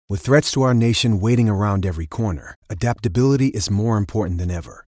With threats to our nation waiting around every corner, adaptability is more important than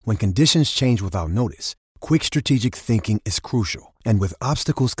ever. When conditions change without notice, quick strategic thinking is crucial. And with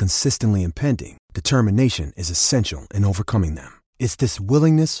obstacles consistently impending, determination is essential in overcoming them. It's this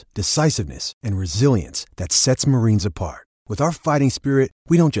willingness, decisiveness, and resilience that sets Marines apart. With our fighting spirit,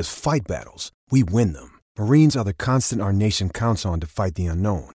 we don't just fight battles, we win them. Marines are the constant our nation counts on to fight the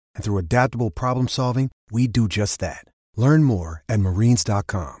unknown. And through adaptable problem solving, we do just that. Learn more at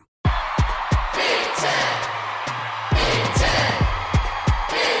marines.com. Big Ten, Big Ten,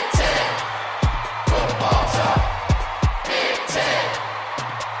 Big Ten, football talk. Big Ten,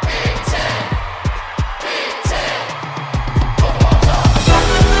 Big Ten, Big Ten, football talk. Big Ten,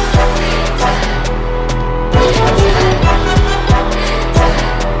 Big Ten, Big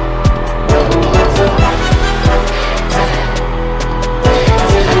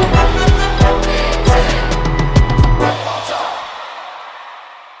Ten, football talk.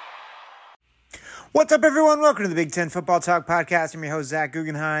 What's up, everyone? Welcome to the Big Ten Football Talk Podcast. I'm your host, Zach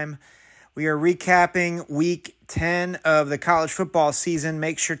Guggenheim. We are recapping Week 10 of the college football season.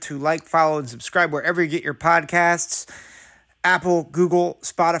 Make sure to like, follow, and subscribe wherever you get your podcasts. Apple, Google,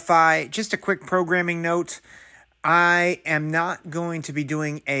 Spotify. Just a quick programming note. I am not going to be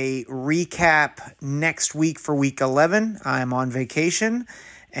doing a recap next week for Week 11. I'm on vacation,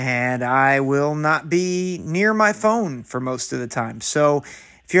 and I will not be near my phone for most of the time. So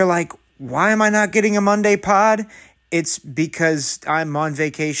if you're like, why am I not getting a Monday pod? It's because I'm on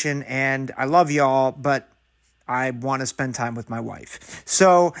vacation and I love y'all, but I want to spend time with my wife.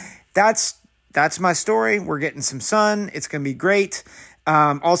 So that's my story. We're getting some sun. It's going to be great.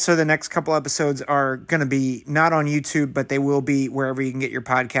 Also, the next couple episodes are going to be not on YouTube, but they will be wherever you can get your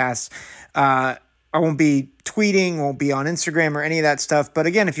podcasts. I won't be tweeting, won't be on Instagram or any of that stuff. But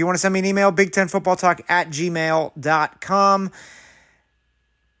again, if you want to send me an email, big10footballtalk@gmail.com.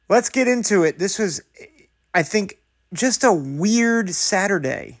 Let's get into it. This was, I think, just a weird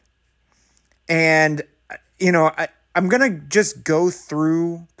Saturday. And, you know, I'm going to just go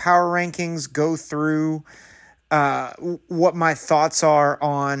through power rankings, go through what my thoughts are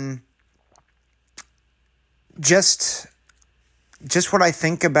on just what I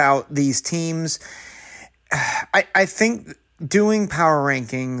think about these teams. I think doing power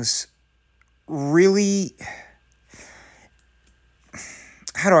rankings really...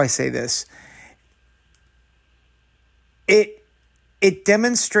 How do I say this? It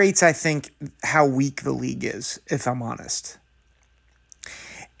demonstrates, I think, how weak the league is, if I'm honest.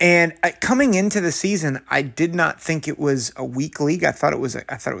 And coming into the season, I did not think it was a weak league. I thought it was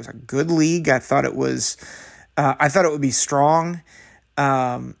a good league. I thought it would be strong.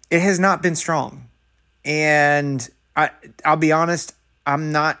 It has not been strong, and I'll be honest,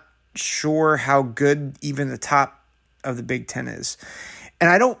 I'm not sure how good even the top of the Big Ten is. And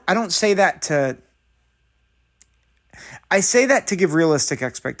I don't say that I say that to give realistic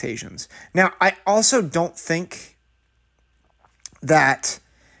expectations. Now, I also don't think that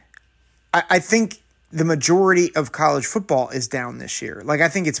I think the majority of college football is down this year. Like, I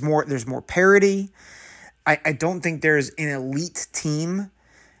think there's more parity. I don't think there's an elite team.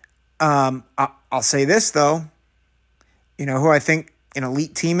 I'll say this though. You know who I think an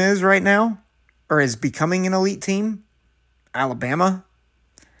elite team is right now, or is becoming an elite team? Alabama.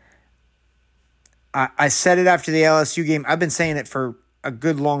 I said it after the LSU game. I've been saying it for a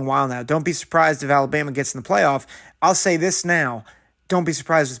good long while now. Don't be surprised if Alabama gets in the playoff. I'll say this now. Don't be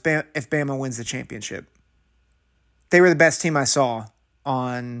surprised if Bama wins the championship. They were the best team I saw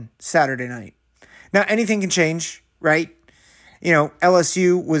on Saturday night. Now, anything can change, right? You know,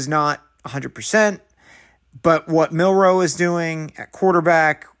 LSU was not 100%, but what Milroe is doing at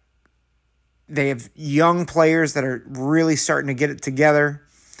quarterback, they have young players that are really starting to get it together.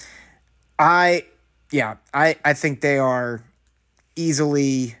 I think they are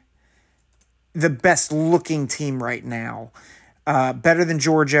easily the best looking team right now. Better than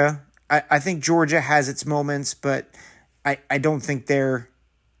Georgia. I think Georgia has its moments, but I don't think they're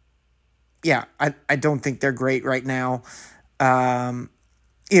I don't think they're great right now. I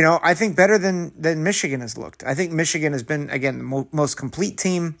think better than Michigan has looked. I think Michigan has been, again, the most complete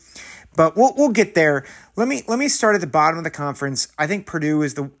team, but we'll get there. Let me start at the bottom of the conference. I think Purdue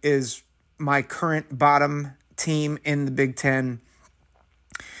is my current bottom team in the Big Ten.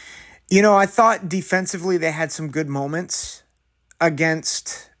 You know, I thought defensively they had some good moments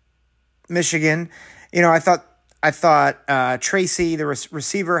against Michigan. You know, I thought Tracy, the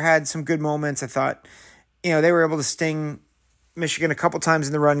receiver, had some good moments. I thought, you know, they were able to sting Michigan a couple times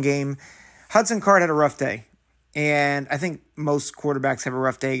in the run game. Hudson Card had a rough day, and I think most quarterbacks have a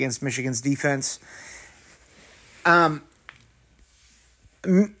rough day against Michigan's defense.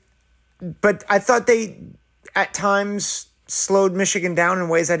 But I thought they, at times, slowed Michigan down in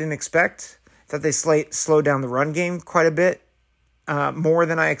ways I didn't expect. I thought they slowed down the run game quite a bit, more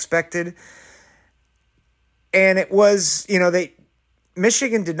than I expected. And it was,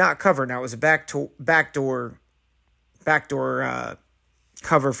 Michigan did not cover. Now, it was a backdoor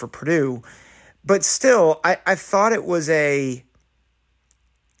cover for Purdue. But still, I thought it was I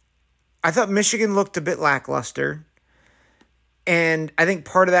thought Michigan looked a bit lackluster. And I think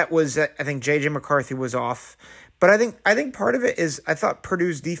part of that was that I think J.J. McCarthy was off. But I think part of it is I thought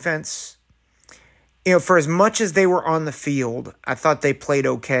Purdue's defense, for as much as they were on the field, I thought they played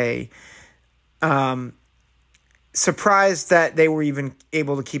okay. Surprised that they were even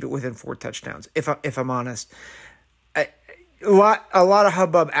able to keep it within 4 touchdowns, if I'm honest. A lot of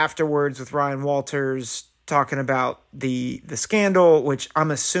hubbub afterwards with Ryan Walters talking about the scandal, which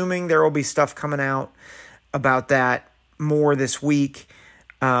I'm assuming there will be stuff coming out about that more this week.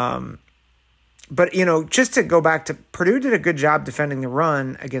 But, just to go back to Purdue did a good job defending the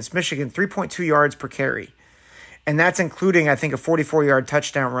run against Michigan, 3.2 yards per carry. And that's including, I think, a 44-yard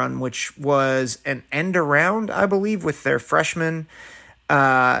touchdown run, which was an end around, I believe, with their freshman,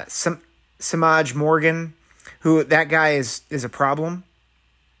 Samaj Morgan, who that guy is a problem.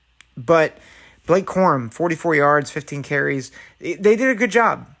 But Blake Corum, 44 yards, 15 carries. They did a good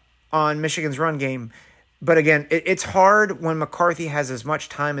job on Michigan's run game. But again, it's hard when McCarthy has as much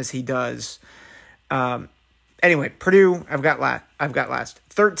time as he does. Anyway, Purdue, I've got last.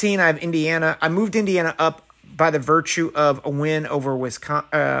 13, I have Indiana. I moved Indiana up by the virtue of a win over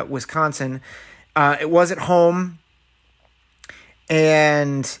Wisconsin. It was at home.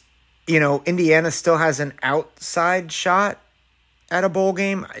 And, Indiana still has an outside shot at a bowl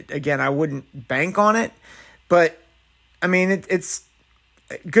game. Again, I wouldn't bank on it. But, it's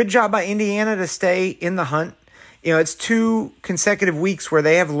a good job by Indiana to stay in the hunt. It's 2 consecutive weeks where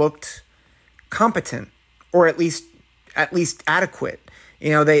they have looked competent or at least adequate.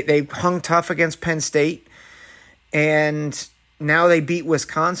 They hung tough against Penn State, and now they beat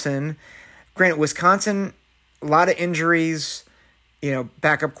Wisconsin. Granted, Wisconsin, a lot of injuries,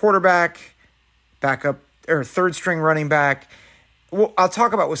 backup quarterback, third string running back. Well, I'll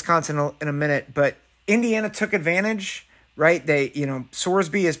talk about Wisconsin in a minute, but Indiana took advantage, right?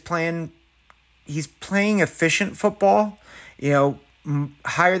 Sorsby is playing efficient football,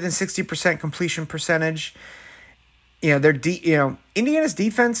 higher than 60% completion percentage. Indiana's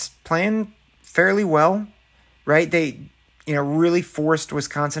defense playing fairly well, right? They, really forced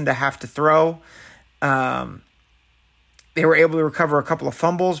Wisconsin to have to throw. They were able to recover a couple of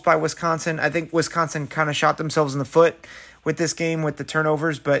fumbles by Wisconsin. I think Wisconsin kind of shot themselves in the foot with this game with the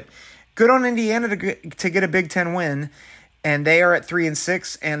turnovers, but good on Indiana to get a Big Ten win. And they are at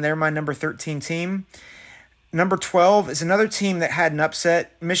 3-6, and they're my number 13 team. Number 12 is another team that had an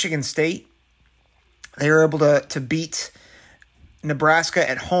upset, Michigan State. They were able to beat Nebraska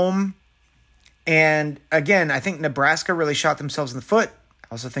at home. And again, I think Nebraska really shot themselves in the foot. I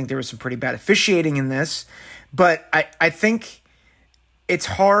also think there was some pretty bad officiating in this. But I think it's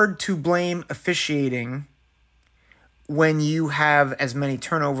hard to blame officiating when you have as many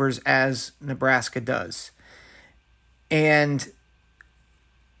turnovers as Nebraska does. And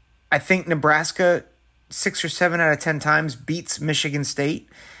I think Nebraska 6 or 7 out of 10 times beats Michigan State.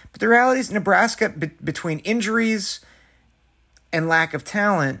 But the reality is Nebraska, between injuries and lack of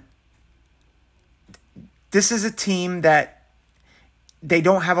talent, this is a team that they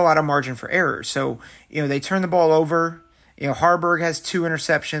don't have a lot of margin for error. So, they turn the ball over. Harburg has 2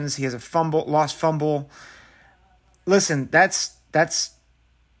 interceptions. He has a lost fumble. Listen, that's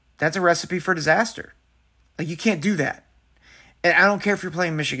a recipe for disaster. You can't do that. And I don't care if you're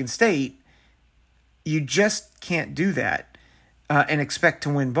playing Michigan State. You just can't do that and expect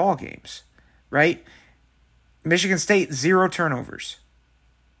to win ball games, right? Michigan State, 0 turnovers.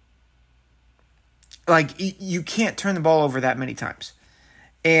 You can't turn the ball over that many times.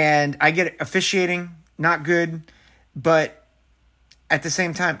 And I get it, officiating, not good. But at the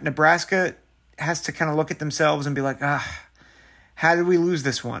same time, Nebraska has to kind of look at themselves and be like, how did we lose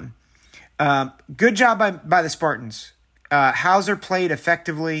this one? Good job by the Spartans. Hauser played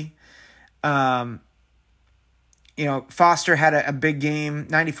effectively. Foster had a big game,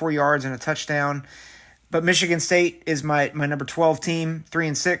 94 yards and a touchdown. But Michigan State is my number 12 team,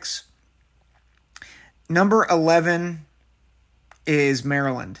 3-6. Number 11 is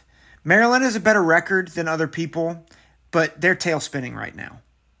Maryland. Maryland has a better record than other people, but they're tail spinning right now.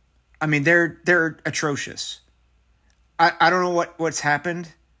 They're atrocious. I don't know what's happened.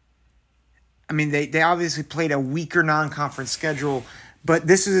 They obviously played a weaker non-conference schedule, but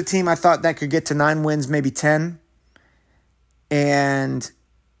this is a team I thought that could get to 9 wins, maybe 10. And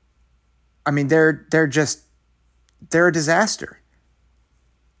I mean, they're a disaster.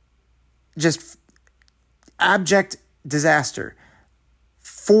 Just abject disaster.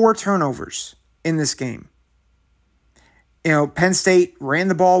 4 turnovers in this game. Penn State ran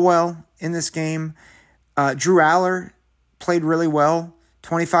the ball well in this game. Drew Aller played really well.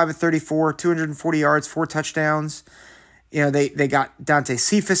 25 of 34, 240 yards, 4 touchdowns. They got Dante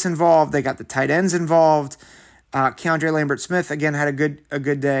Cephas involved. They got the tight ends involved. Keandre Lambert-Smith again had a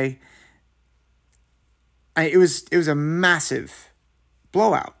good day. It was a massive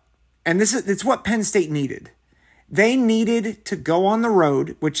blowout, and it's what Penn State needed. They needed to go on the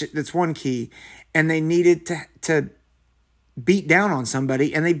road, which that's one key, and they needed to beat down on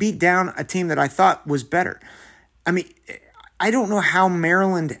somebody, and they beat down a team that I thought was better. I mean, I don't know how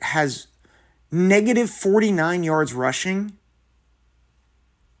Maryland has negative 49 yards rushing.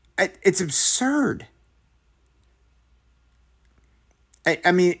 It's absurd.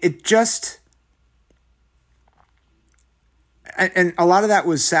 I mean, it just... And a lot of that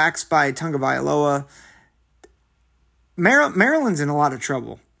was sacks by Tagovailoa. Maryland's in a lot of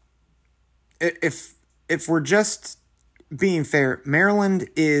trouble. If we're just being fair, Maryland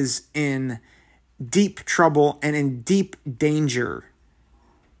is in deep trouble and in deep danger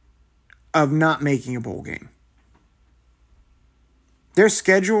of not making a bowl game. Their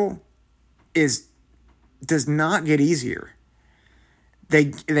schedule does not get easier.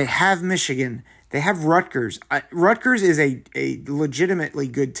 They have Michigan. They have Rutgers. Rutgers is a legitimately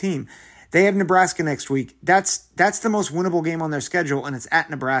good team. They have Nebraska next week. That's the most winnable game on their schedule, and it's at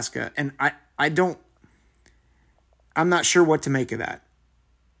Nebraska. And I'm not sure what to make of that.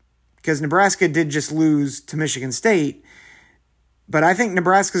 Because Nebraska did just lose to Michigan State, but I think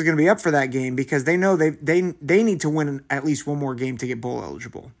Nebraska is going to be up for that game because they know they need to win at least one more game to get bowl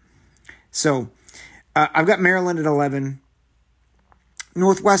eligible. So I've got Maryland at 11.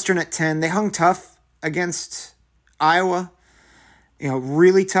 Northwestern at 10. They hung tough against Iowa.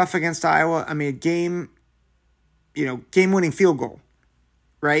 Really tough against Iowa. I mean, game-winning field goal,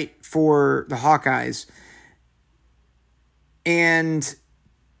 right, for the Hawkeyes. And,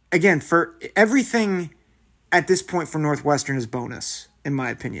 again, for everything at this point for Northwestern is bonus, in my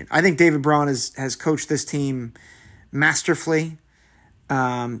opinion. I think David Braun has coached this team masterfully.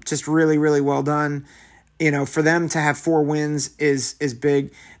 Just really, really well done. For them to have 4 wins is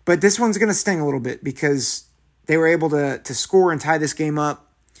big. But this one's going to sting a little bit because they were able to score and tie this game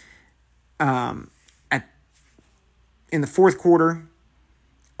up in the fourth quarter,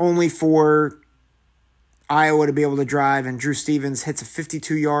 only for Iowa to be able to drive, and Drew Stevens hits a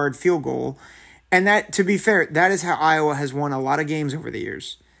 52-yard field goal. And that, to be fair, that is how Iowa has won a lot of games over the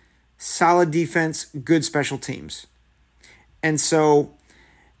years. Solid defense, good special teams. And so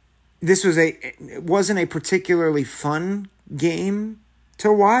this wasn't a particularly fun game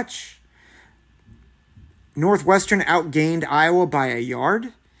to watch. Northwestern outgained Iowa by a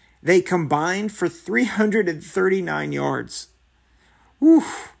yard. They combined for 339 yards.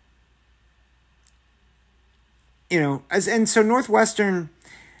 Oof. And so Northwestern,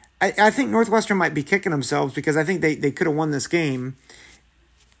 I think Northwestern might be kicking themselves because I think they could have won this game.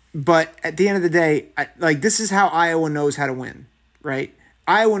 But at the end of the day, this is how Iowa knows how to win, right?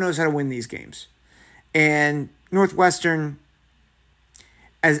 Iowa knows how to win these games. And Northwestern,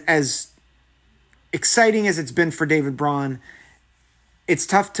 as exciting as it's been for David Braun, it's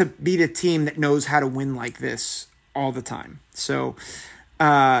tough to beat a team that knows how to win like this all the time. So,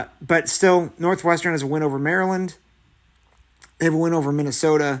 but still, Northwestern has a win over Maryland. They have a win over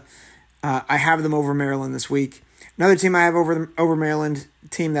Minnesota. I have them over Maryland this week. Another team I have over Maryland,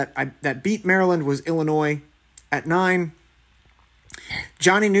 team that beat Maryland, was Illinois at 9.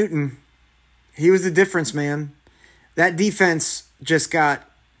 Johnny Newton, he was the difference, man. That defense just got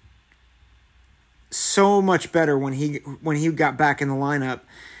so much better when he got back in the lineup.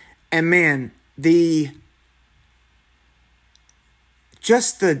 And man, the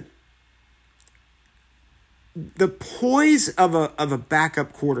poise of a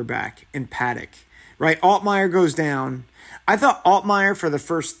backup quarterback in Paddock, right? Altmaier goes down. I thought Altmaier for the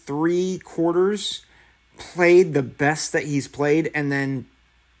first 3 quarters played the best that he's played, and then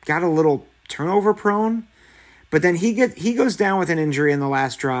got a little turnover prone. But then he goes down with an injury in the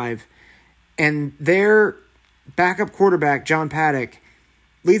last drive, and their backup quarterback, John Paddock,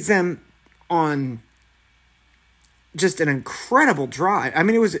 leads them on just an incredible drive. I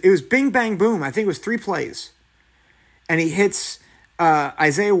mean, it was bing, bang, boom. I think it was 3 plays. And he hits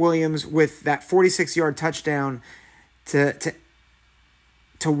Isaiah Williams with that 46-yard touchdown to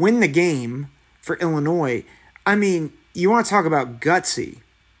win the game for Illinois. I mean, you want to talk about gutsy.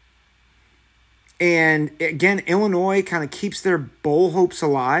 And again, Illinois kind of keeps their bowl hopes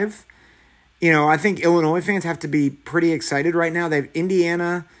alive. I think Illinois fans have to be pretty excited right now. They have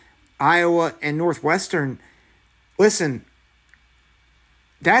Indiana, Iowa, and Northwestern. Listen,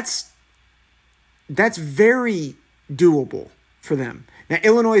 that's very doable for them. Now,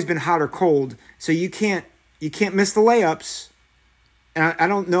 Illinois has been hot or cold, so you can't miss the layups. And I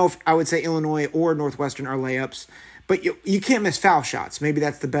don't know if I would say Illinois or Northwestern are layups, but you can't miss foul shots. Maybe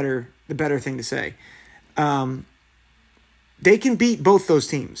that's the better thing to say. They can beat both those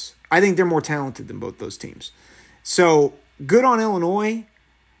teams. I think they're more talented than both those teams. So good on Illinois.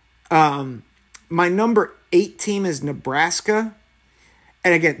 My number 8 team is Nebraska.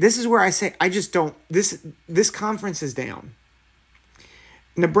 And again, this is where I say I just don't. This conference is down.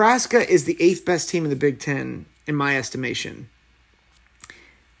 Nebraska is the 8th best team in the Big Ten in my estimation.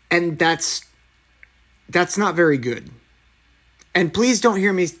 And that's not very good. And please don't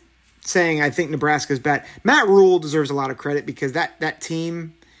hear me saying I think Nebraska is bad. Matt Rule deserves a lot of credit because that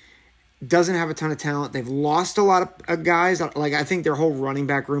team doesn't have a ton of talent. They've lost a lot of guys. Like, I think their whole running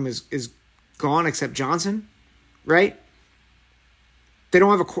back room is gone except Johnson, right? They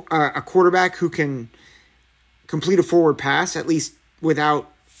don't have a quarterback who can complete a forward pass, at least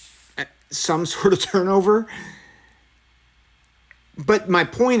without some sort of turnover. But my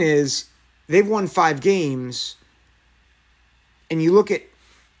point is, they've won 5 games, and you look at,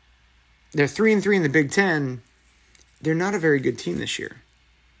 they're 3-3 in the Big Ten. They're not a very good team this year.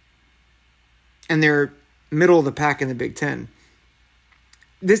 And they're middle of the pack in the Big Ten.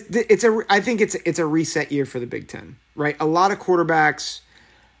 I think it's a reset year for the Big Ten, right? A lot of quarterbacks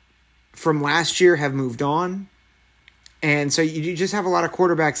from last year have moved on. And so you just have a lot of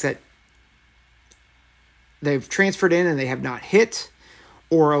quarterbacks that they've transferred in and they have not hit,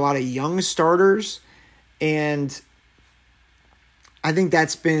 or a lot of young starters. And I think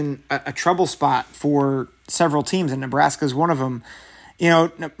that's been a trouble spot for several teams, and Nebraska is one of them.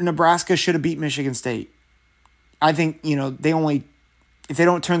 Nebraska should have beat Michigan State. I think, if they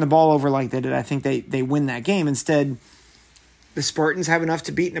don't turn the ball over like they did, I think they win that game. Instead, the Spartans have enough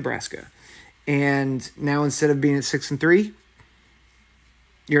to beat Nebraska. And now instead of being at 6-3,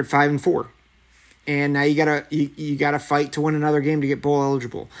 you're at 5-4. And now you gotta fight to win another game to get bowl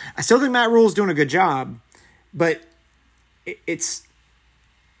eligible. I still think Matt Rule's doing a good job, but it's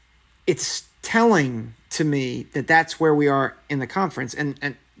telling to me that that's where we are in the conference.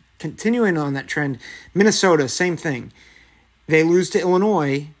 And continuing on that trend, Minnesota, same thing. They lose to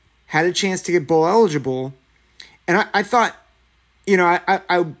Illinois, had a chance to get bowl eligible, and I thought,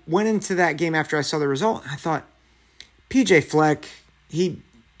 I went into that game after I saw the result, and I thought, PJ Fleck, he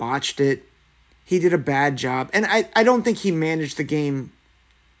botched it. He did a bad job. And I don't think he managed the game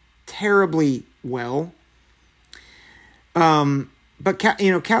terribly well. But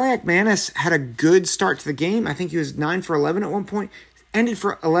Kaliak Manis had a good start to the game. I think he was 9 for 11 at one point. Ended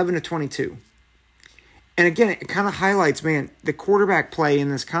for 11 to 22. And again, it kind of highlights, the quarterback play in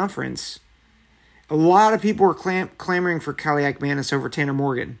this conference. A lot of people were clamoring for Kaliak Manis over Tanner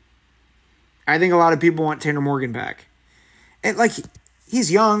Morgan. I think a lot of people want Tanner Morgan back. And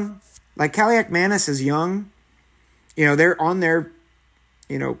he's young. Kaliak Manis is young. They're on their,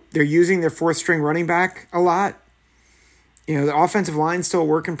 they're using their 4th string running back a lot. The offensive line's still a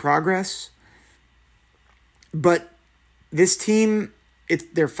work in progress. But this team,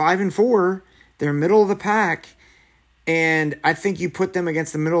 they're 5-4. They're middle of the pack. And I think you put them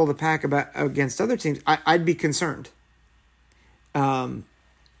against the middle of the pack against other teams, I'd be concerned. Right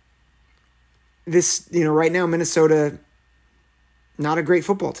now, Minnesota, not a great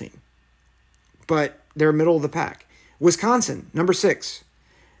football team. But they're middle of the pack. Wisconsin, number 6.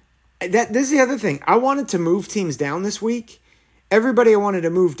 This is the other thing. I wanted to move teams down this week. Everybody I wanted to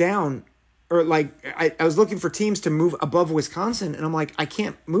move down, or I was looking for teams to move above Wisconsin, and I'm like, I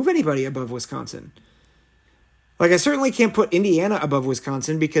can't move anybody above Wisconsin. I certainly can't put Indiana above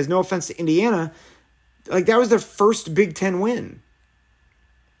Wisconsin because, no offense to Indiana, that was their first Big Ten win.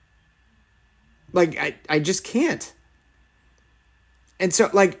 I just can't. And so,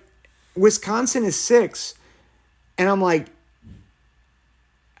 Wisconsin is 6, and I'm like,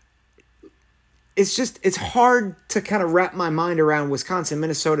 it's hard to kind of wrap my mind around Wisconsin,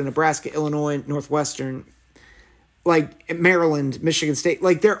 Minnesota, Nebraska, Illinois, Northwestern, Maryland, Michigan State.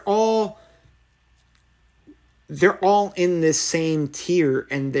 They're all in this same tier,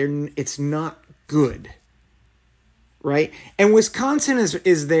 and it's not good, right? And Wisconsin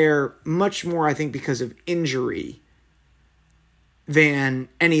is there much more, I think, because of injury than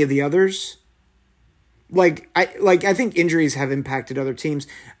any of the others. I think injuries have impacted other teams.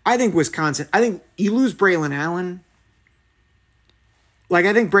 I think Wisconsin, you lose Braylon Allen.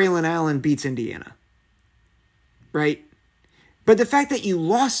 I think Braylon Allen beats Indiana. Right? But the fact that you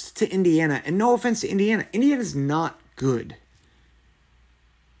lost to Indiana, and no offense to Indiana, Indiana's not good.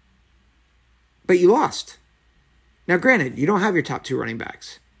 But you lost. Now, granted, you don't have your top 2 running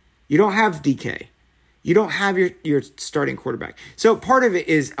backs. You don't have DK. You don't have your starting quarterback. So part of it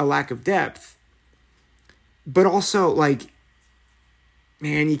is a lack of depth. But also, like,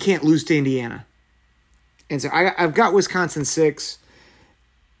 man, you can't lose to Indiana. And so I've got Wisconsin 6.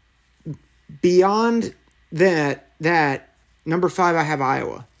 Beyond that, number 5, I have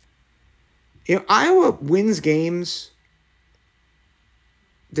Iowa. You know, Iowa wins games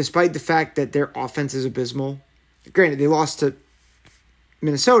despite the fact that their offense is abysmal. Granted, they lost to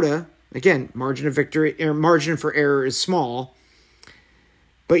Minnesota. Again, margin of victory or margin for error is small.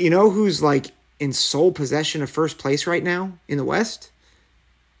 But you know who's like in sole possession of first place right now in the West?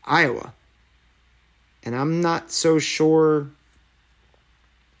 Iowa. And I'm not so sure.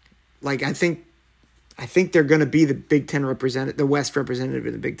 Like, I think they're going to be the Big Ten representative, the West representative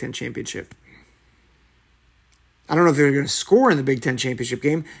in the Big Ten championship. I don't know if they're going to score in the Big Ten championship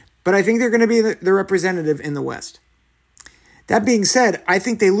game, but I think they're going to be the representative in the West. That being said, I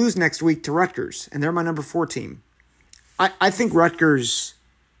think they lose next week to Rutgers, and they're my number 4 team. I think Rutgers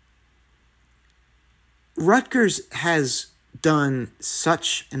has done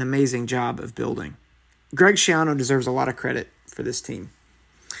such an amazing job of building. Greg Schiano deserves a lot of credit for this team.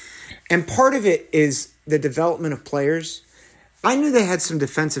 And part of it is the development of players. I knew they had some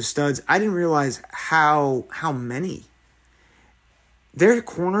defensive studs. I didn't realize how many. Their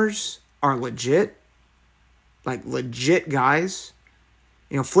corners are legit. Like, legit guys.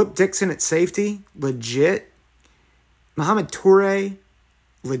 You know, Flip Dixon at safety, legit. Mohamed Toure,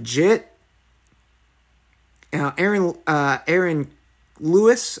 legit. Aaron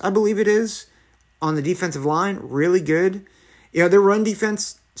Lewis, I believe it is, on the defensive line, really good. You know, their run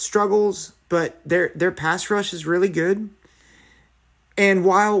defense struggles, but their pass rush is really good. And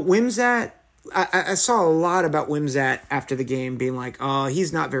while Wimsatt, I saw a lot about Wimsatt after the game being like, oh,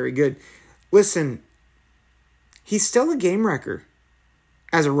 he's not very good. Listen, he's still a game wrecker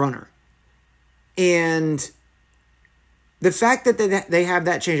as a runner. And the fact that they have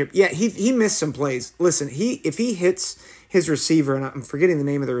that changeup, yeah, he missed some plays. Listen, if he hits his receiver, and I'm forgetting the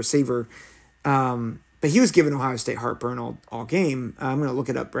name of the receiver, but he was giving Ohio State heartburn all game. I'm going to look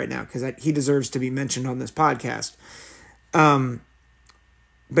it up right now because he deserves to be mentioned on this podcast.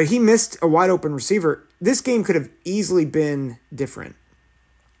 But he missed a wide open receiver. This game could have easily been different.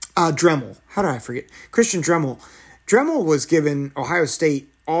 Dremel. How did I forget? Christian Dremel. Dremel was giving Ohio State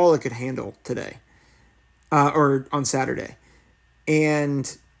all it could handle today. Or on Saturday.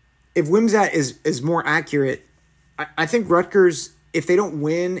 And if Wimsatt is more accurate, I think Rutgers, if they don't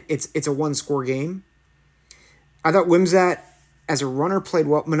win, it's a 1-score game. I thought Wimsatt, as a runner, played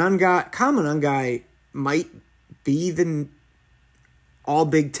well. Kyle Monangai might be the all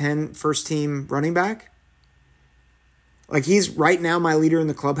Big Ten first team running back. Like, he's right now my leader in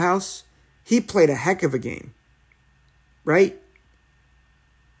the clubhouse. He played a heck of a game. Right?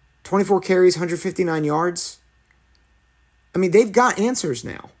 24 carries, 159 yards. I mean, they've got answers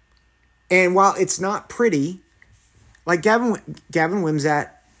now. And while it's not pretty, like Gavin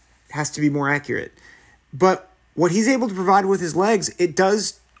Wimsatt has to be more accurate. But what he's able to provide with his legs, it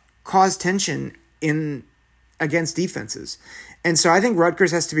does cause tension against defenses. And so I think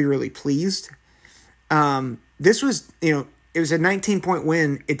Rutgers has to be really pleased. This was, it was a 19-point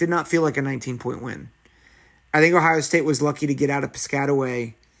win. It did not feel like a 19-point win. I think Ohio State was lucky to get out of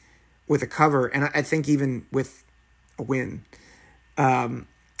Piscataway with a cover, and I think even with a win.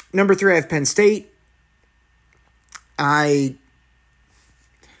 Number 3, I have Penn State. It's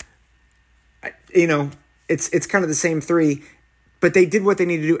kind of the same 3, but they did what they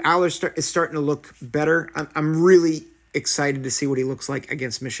needed to do. Aller is starting to look better. I'm really excited to see what he looks like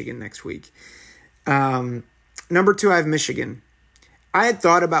against Michigan next week. Number 2, I have Michigan. I had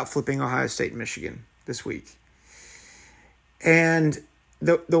thought about flipping Ohio State and Michigan this week. And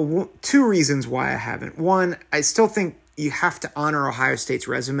the 2 reasons why I haven't. One, I still think you have to honor Ohio State's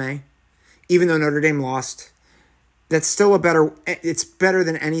resume. Even though Notre Dame lost, that's still it's better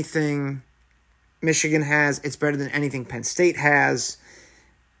than anything Michigan has. It's better than anything Penn State has.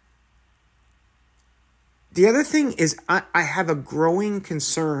 The other thing is I have a growing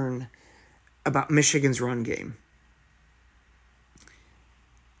concern about Michigan's run game.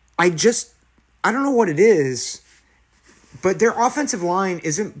 I don't know what it is, but their offensive line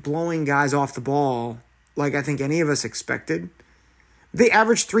isn't blowing guys off the ball like I think any of us expected. They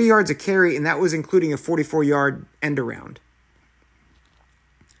averaged 3 yards a carry, and that was including a 44-yard end around.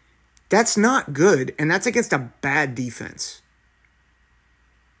 That's not good, and that's against a bad defense.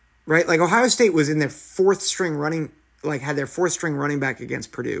 Right? Like, Ohio State was in their 4th string running had their fourth string running back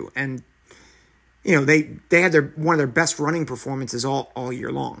against Purdue, and they had one of their best running performances all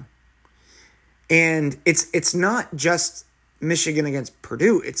year long. And it's not just Michigan against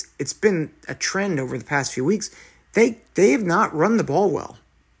Purdue. It's been a trend over the past few weeks. They have not run the ball well.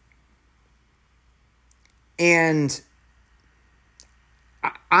 And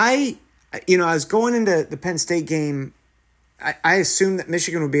I was going into the Penn State game, I assumed that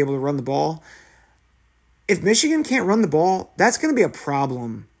Michigan would be able to run the ball. If Michigan can't run the ball, that's going to be a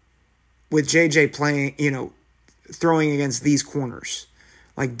problem with JJ playing, throwing against these corners.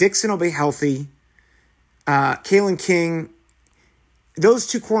 Like, Dixon will be healthy. Kalen King, those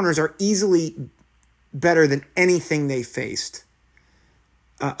two corners are easily better than anything they faced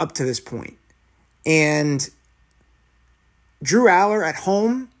up to this point. And Drew Aller at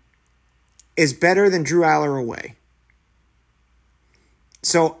home is better than Drew Aller away.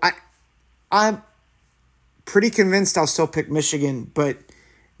 So I'm pretty convinced I'll still pick Michigan, but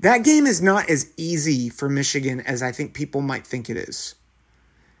that game is not as easy for Michigan as I think people might think it is.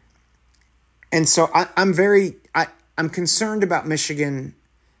 And so I'm concerned about Michigan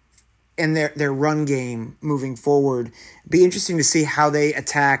and their run game moving forward. Be interesting to see how they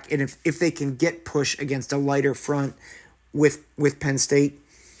attack and if they can get push against a lighter front with Penn State.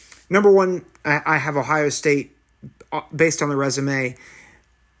 Number one, I have Ohio State based on the resume.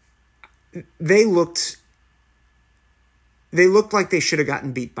 They looked like they should have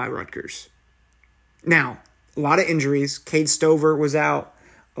gotten beat by Rutgers. Now, a lot of injuries. Cade Stover was out.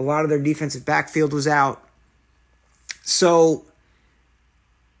 A lot of their defensive backfield was out. So,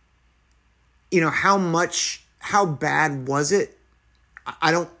 how bad was it?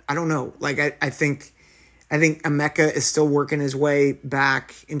 I don't know. Like, I think Emeka is still working his way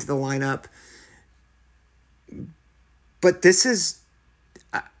back into the lineup. But this is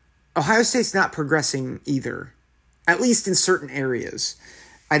Ohio State's not progressing either, at least in certain areas.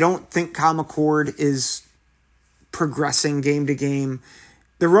 I don't think Kyle McCord is progressing game to game.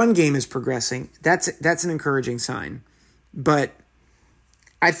 The run game is progressing. That's an encouraging sign. But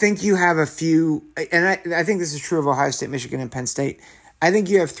I think you have a few, and I think this is true of Ohio State, Michigan, and Penn State. I think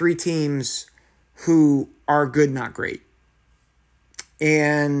you have three teams who are good, not great.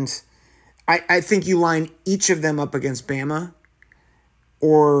 And I think you line each of them up against Bama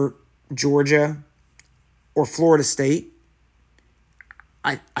or Georgia or Florida State.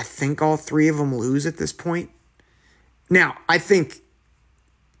 I think all three of them lose at this point. Now, I think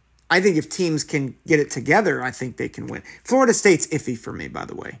if teams can get it together, I think they can win. Florida State's iffy for me, by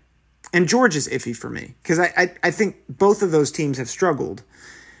the way. And Georgia's iffy for me because I think both of those teams have struggled.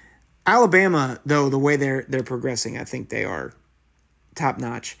 Alabama, though, the way they're progressing, I think they are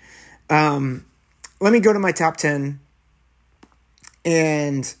top-notch. Let me go to my top 10.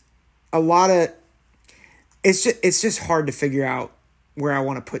 And a lot of it's just hard to figure out where I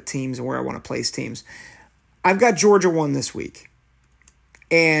want to put teams and where I want to place teams. I've got Georgia 1 this week.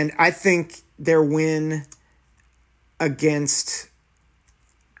 And I think their win against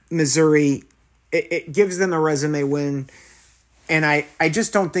Missouri, it gives them a resume win. And I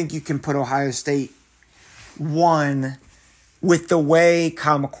just don't think you can put Ohio State 1 with the way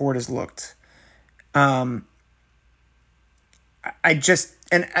Kyle McCord has looked. I just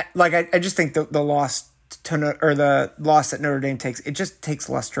think the loss the loss that Notre Dame takes, it just takes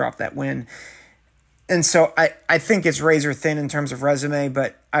luster off that win. And so I think it's razor thin in terms of resume,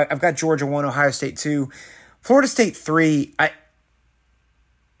 but I've got Georgia 1, Ohio State 2, Florida State 3.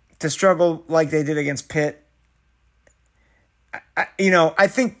 To struggle like they did against Pitt, I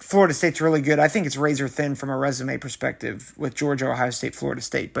think Florida State's really good. I think it's razor thin from a resume perspective with Georgia, Ohio State, Florida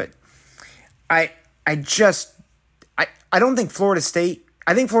State. But I don't think Florida State.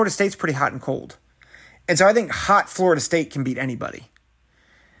 I think Florida State's pretty hot and cold, and so I think hot Florida State can beat anybody.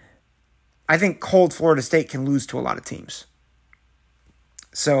 I think cold Florida State can lose to a lot of teams.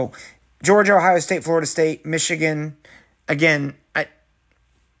 So Georgia, Ohio State, Florida State, Michigan. Again,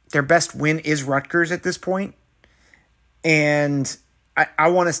 their best win is Rutgers at this point. And I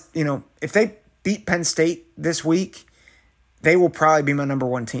want to, if they beat Penn State this week, they will probably be my number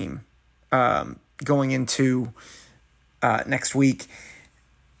one team going into next week.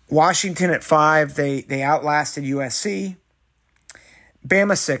 Washington at 5, they outlasted USC.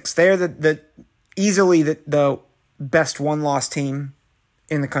 Bama 6, they're the easily the best one-loss team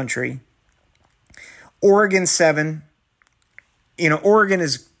in the country. Oregon 7, Oregon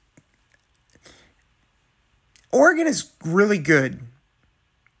is really good.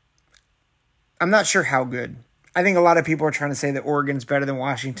 I'm not sure how good. I think a lot of people are trying to say that Oregon's better than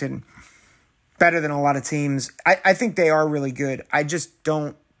Washington, better than a lot of teams. I think they are really good. I just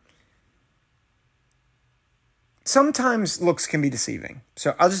don't. sometimes looks can be deceiving.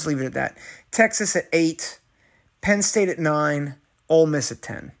 So I'll just leave it at that. Texas at 8, Penn State at 9, Ole Miss at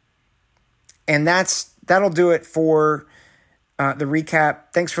 10. And that'll do it for the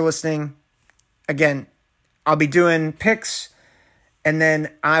recap. Thanks for listening. Again, I'll be doing picks, and then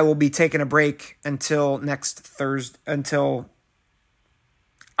I will be taking a break until next Thursday. Until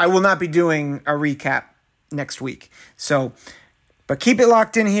I will not be doing a recap next week. So, but keep it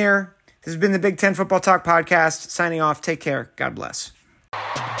locked in here. This has been the Big Ten Football Talk Podcast. Signing off. Take care. God bless.